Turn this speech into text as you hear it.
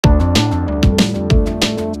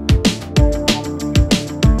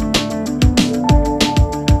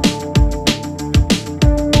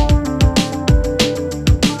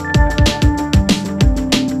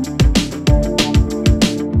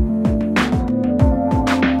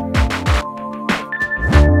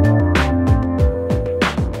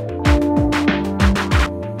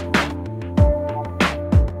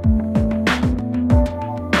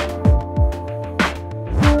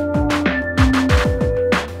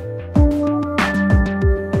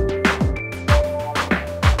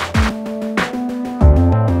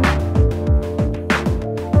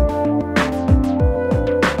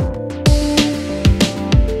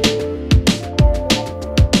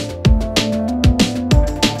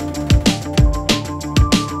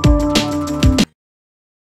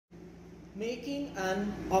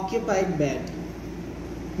occupied bed.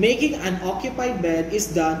 Making an occupied bed is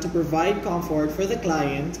done to provide comfort for the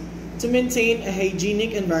client, to maintain a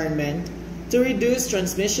hygienic environment, to reduce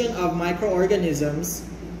transmission of microorganisms,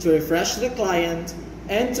 to refresh the client,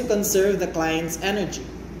 and to conserve the client's energy.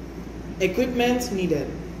 Equipment needed: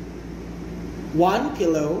 1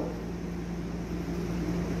 pillow,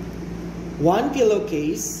 1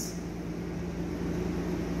 pillowcase,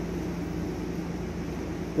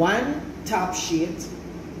 1 top sheet,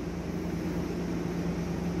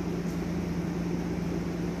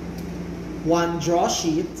 1 draw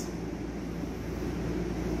sheet,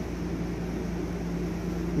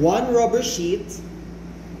 1 rubber sheet,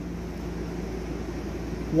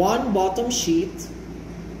 1 bottom sheet,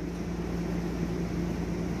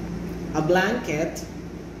 a blanket,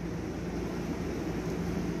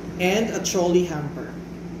 and a trolley hamper.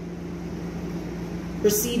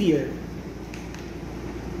 Procedure: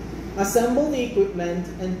 assemble the equipment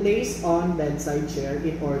and place on bedside chair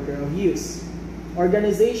in order of use.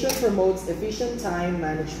 Organization promotes efficient time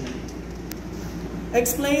management.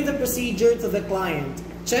 Explain the procedure to the client.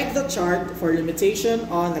 Check the chart for limitation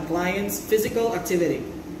on the client's physical activity.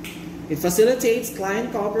 It facilitates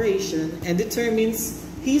client cooperation and determines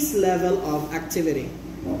his level of activity.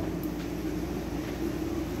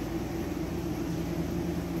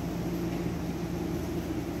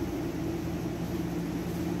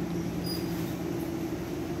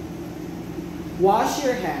 Wash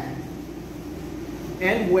your hand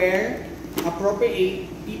and wear appropriate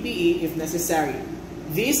PPE if necessary.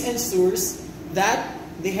 This ensures that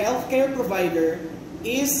the healthcare provider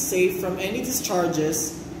is safe from any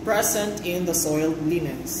discharges present in the soiled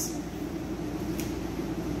linens.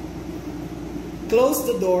 Close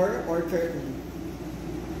the door or curtain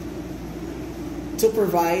to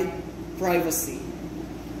provide privacy.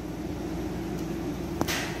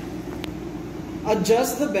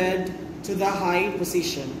 Adjust the bed to the high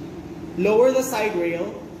position. Lower the side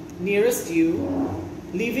rail nearest you,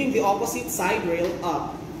 leaving the opposite side rail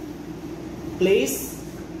up. Place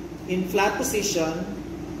in flat position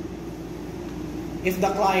if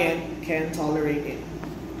the client can tolerate it.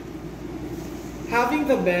 Having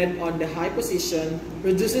the bed on the high position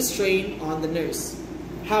reduces strain on the nurse.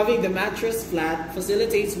 Having the mattress flat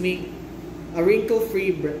facilitates making a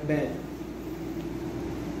wrinkle-free bed.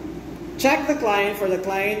 Check the client for the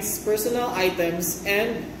client's personal items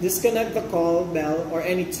and disconnect the call bell or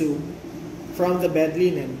any tube from the bed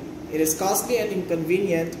linen. It is costly and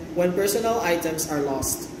inconvenient when personal items are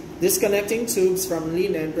lost. Disconnecting tubes from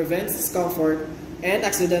linen prevents discomfort and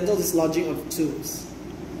accidental dislodging of tubes.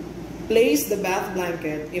 Place the bath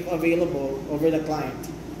blanket, if available, over the client.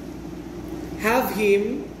 Have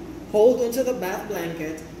him hold onto the bath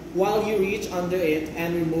blanket while you reach under it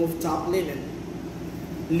and remove top linen.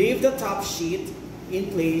 Leave the top sheet in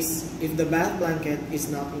place if the bath blanket is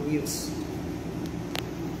not in use.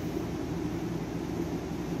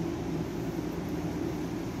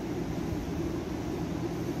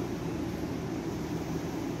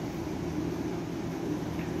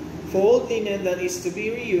 Fold linen that is to be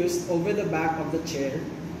reused over the back of the chair.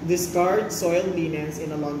 Discard soiled linens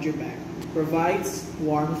in a laundry bag. Provides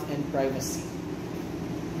warmth and privacy.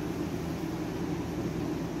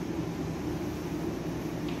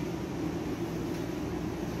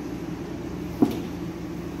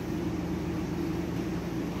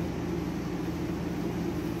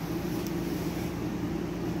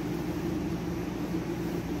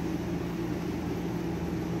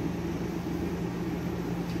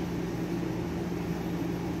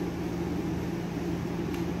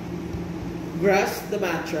 Grasp the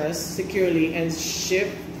mattress securely and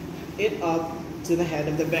shift it up to the head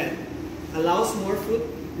of the bed. Allows more foot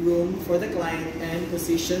room for the client and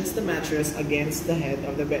positions the mattress against the head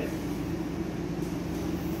of the bed.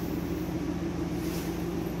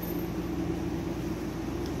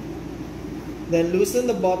 Then loosen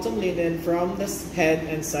the bottom linen from the head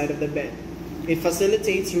and side of the bed. It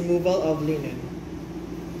facilitates removal of linen.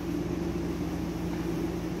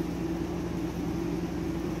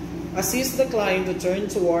 Assist the client to turn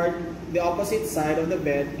toward the opposite side of the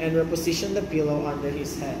bed and reposition the pillow under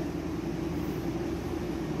his head.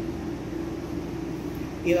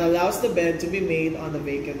 It allows the bed to be made on the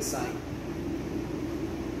vacant side.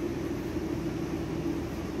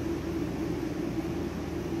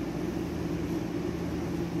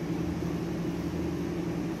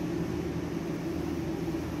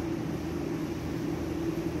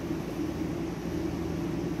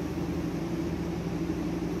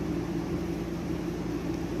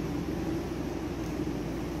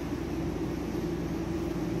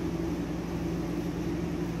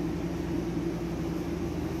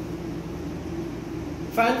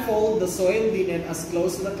 Fan fold the soiled linen as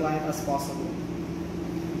close to the client as possible.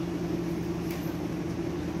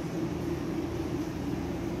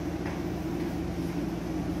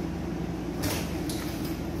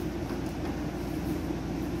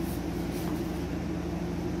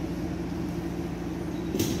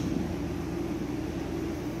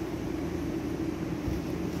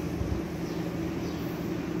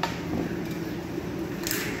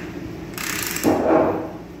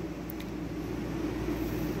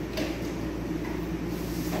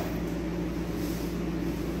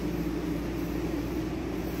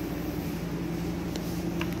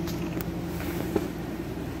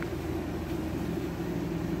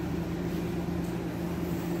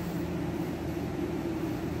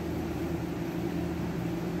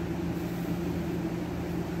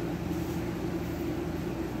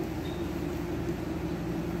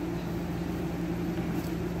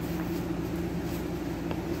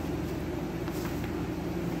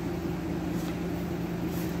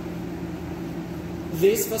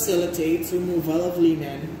 This facilitates removal of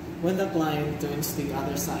linen when the client turns to the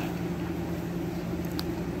other side.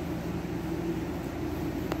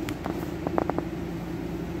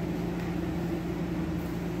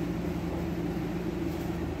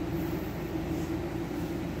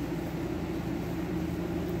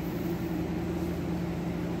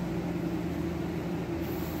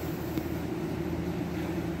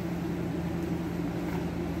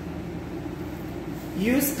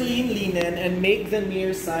 Use clean linen and make the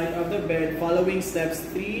near side of the bed following steps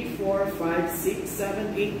 3, 4, 5, 6,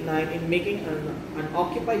 7, 8, 9 in making an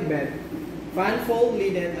occupied bed. Fan fold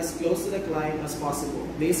linen as close to the client as possible.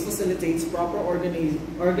 This facilitates proper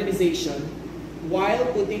organization while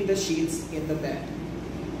putting the sheets in the bed.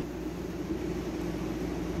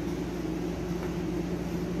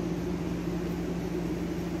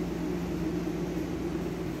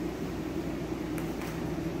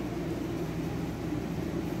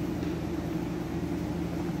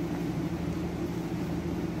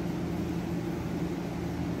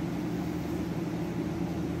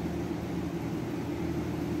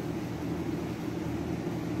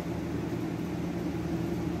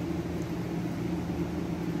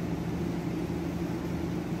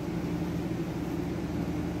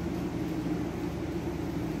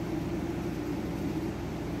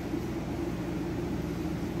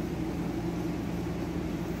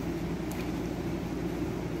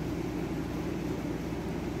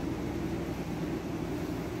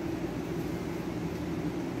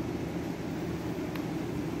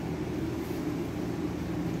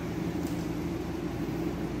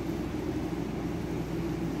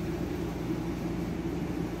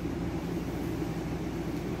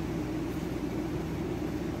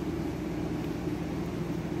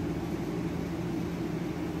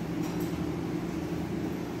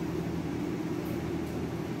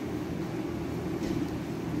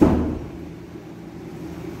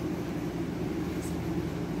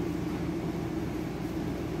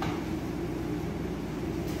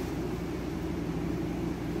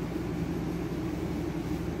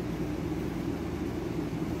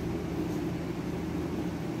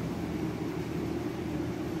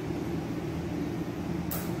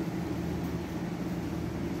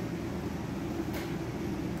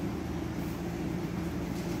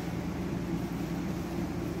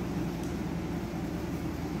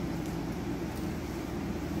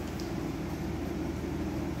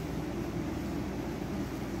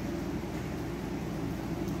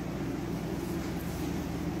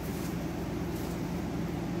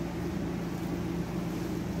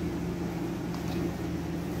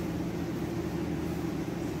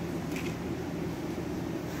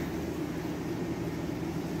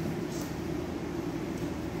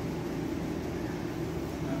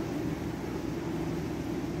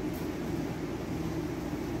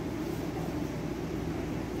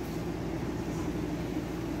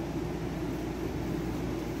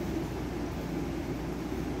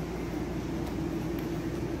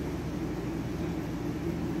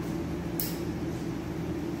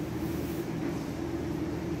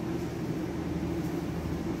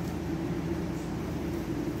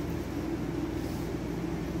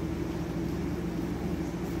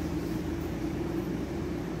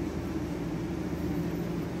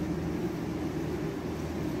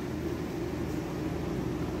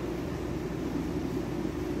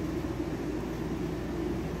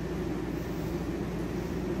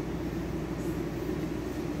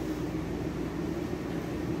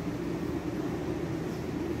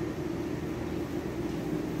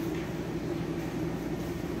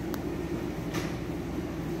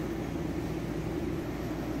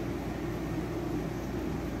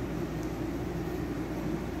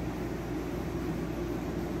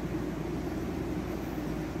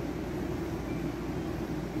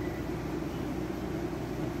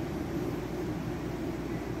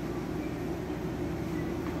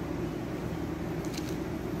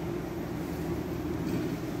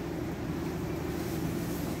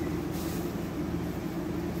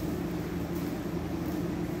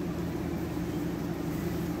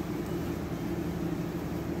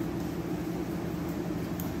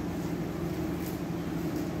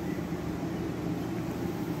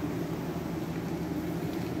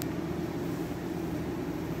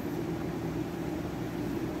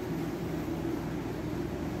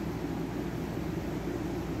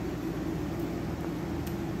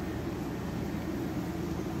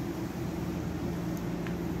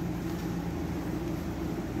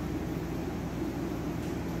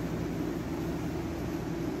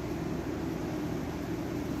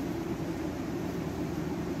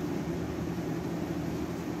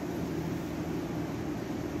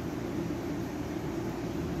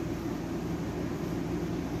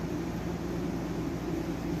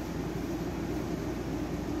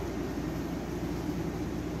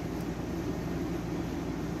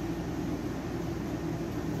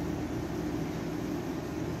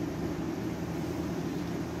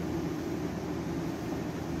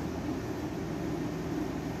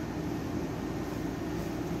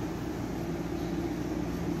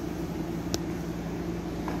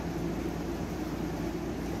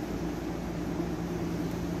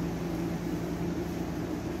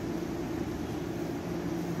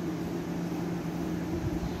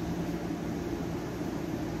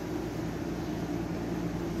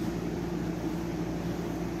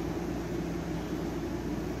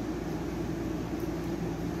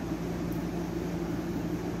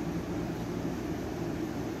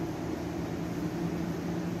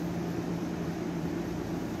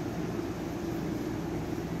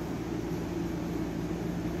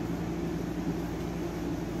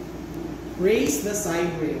 Raise the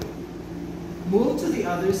side rail. Move to the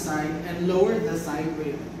other side and lower the side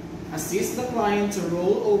rail. Assist the client to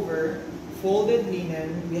roll over folded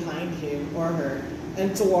linen behind him or her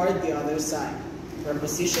and toward the other side.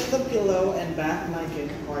 Reposition the pillow and back blanket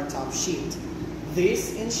or top sheet.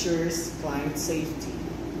 This ensures client safety.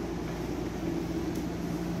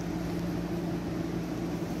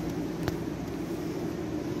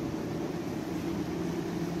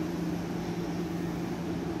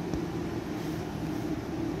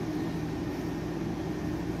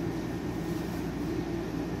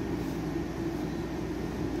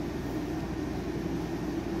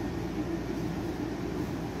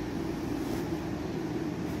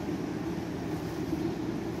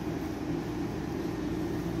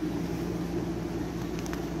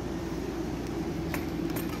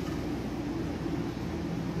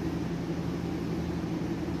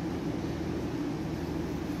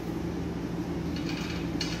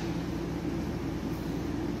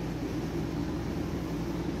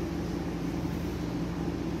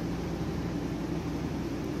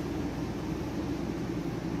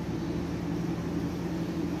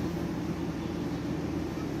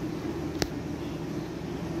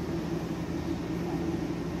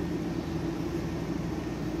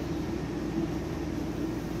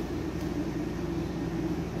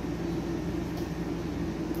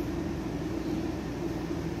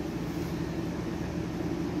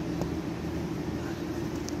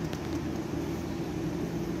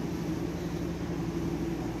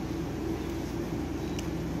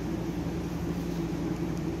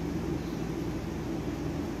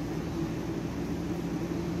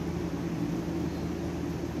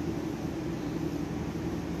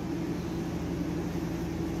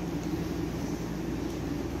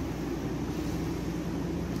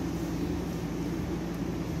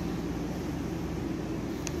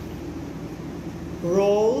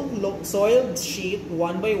 Roll soiled sheet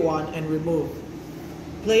one by one and remove.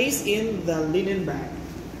 Place in the linen bag.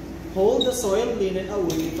 Hold the soiled linen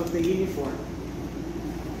away from the uniform.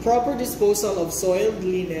 Proper disposal of soiled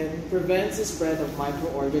linen prevents the spread of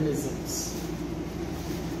microorganisms.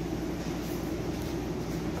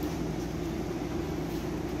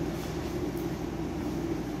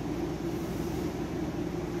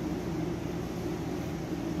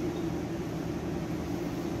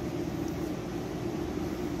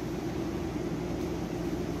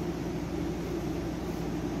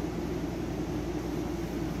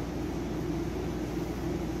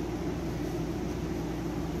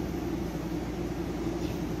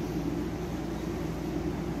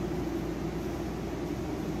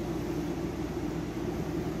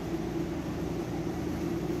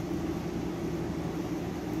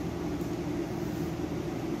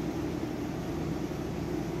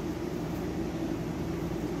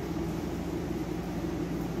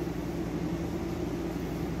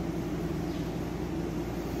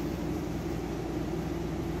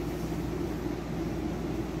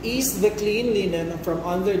 Ease the clean linen from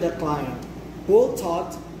under the client. Pull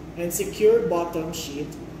taut and secure bottom sheet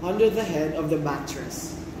under the head of the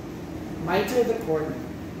mattress. Miter the corner.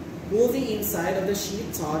 Pull the inside of the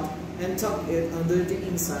sheet taut and tuck it under the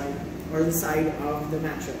inside or the side of the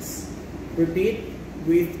mattress. Repeat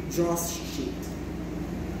with drawstring.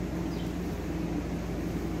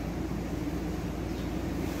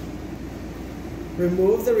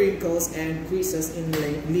 Remove the wrinkles and creases in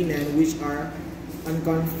linen which are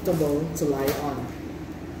uncomfortable to lie on.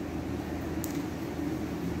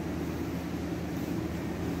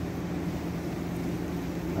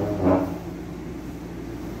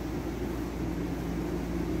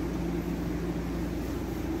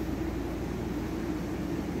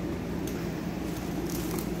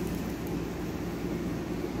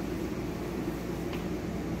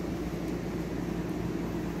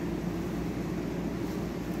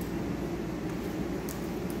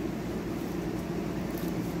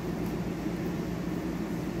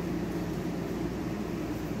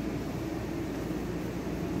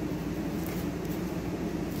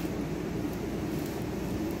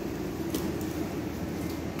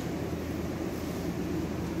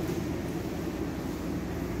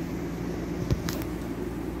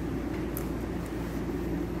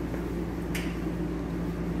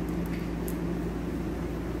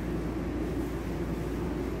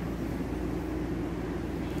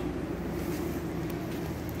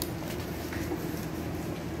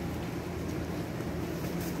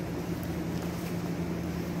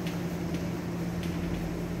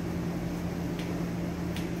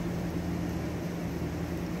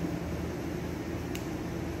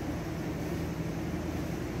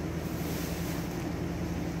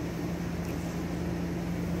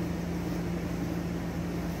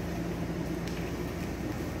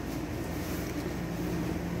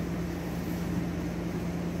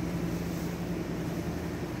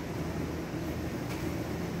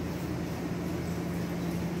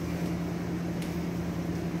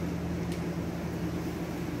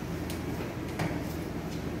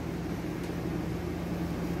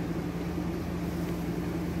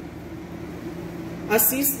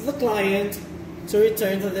 Assist the client to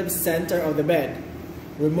return to the center of the bed.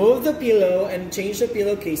 Remove the pillow and change the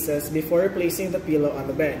pillowcases before replacing the pillow on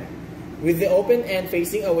the bed, with the open end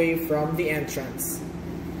facing away from the entrance.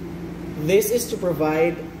 This is to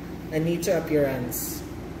provide a neater appearance.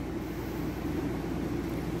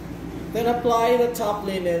 Then apply the top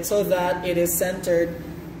linen so that it is centered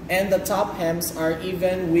and the top hems are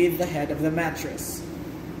even with the head of the mattress.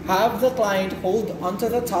 Have the client hold onto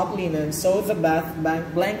the top linen so the bath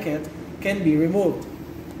blanket can be removed.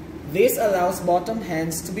 This allows bottom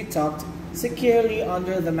hems to be tucked securely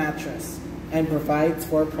under the mattress and provides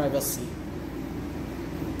for privacy.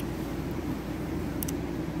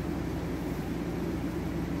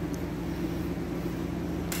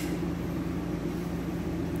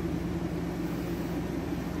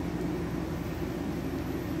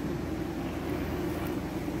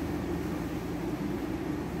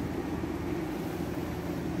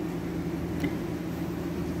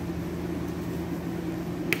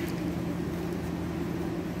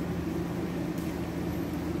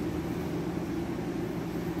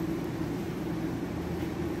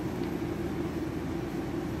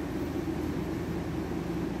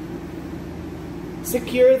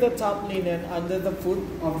 Secure the top linen under the foot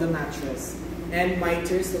of the mattress and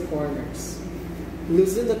miters the corners.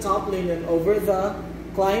 Loosen the top linen over the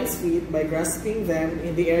client's feet by grasping them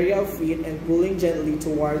in the area of feet and pulling gently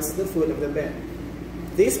towards the foot of the bed.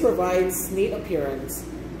 This provides neat appearance.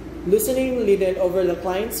 Loosening linen over the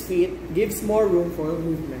client's feet gives more room for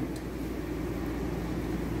movement.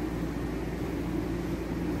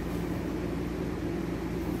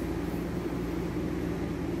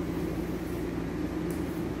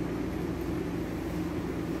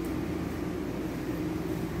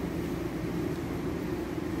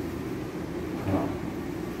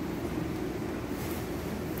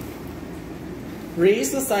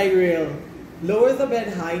 Raise the side rail. Lower the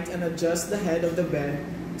bed height and adjust the head of the bed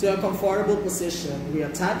to a comfortable position.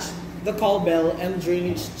 Reattach the call bell and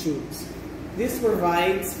drainage tubes. This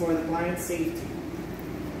provides for the client's safety.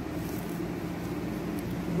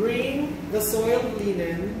 Bring the soiled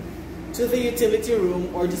linen to the utility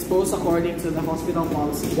room or dispose according to the hospital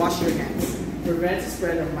policy. Wash your hands. Prevent the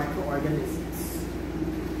spread of microorganisms.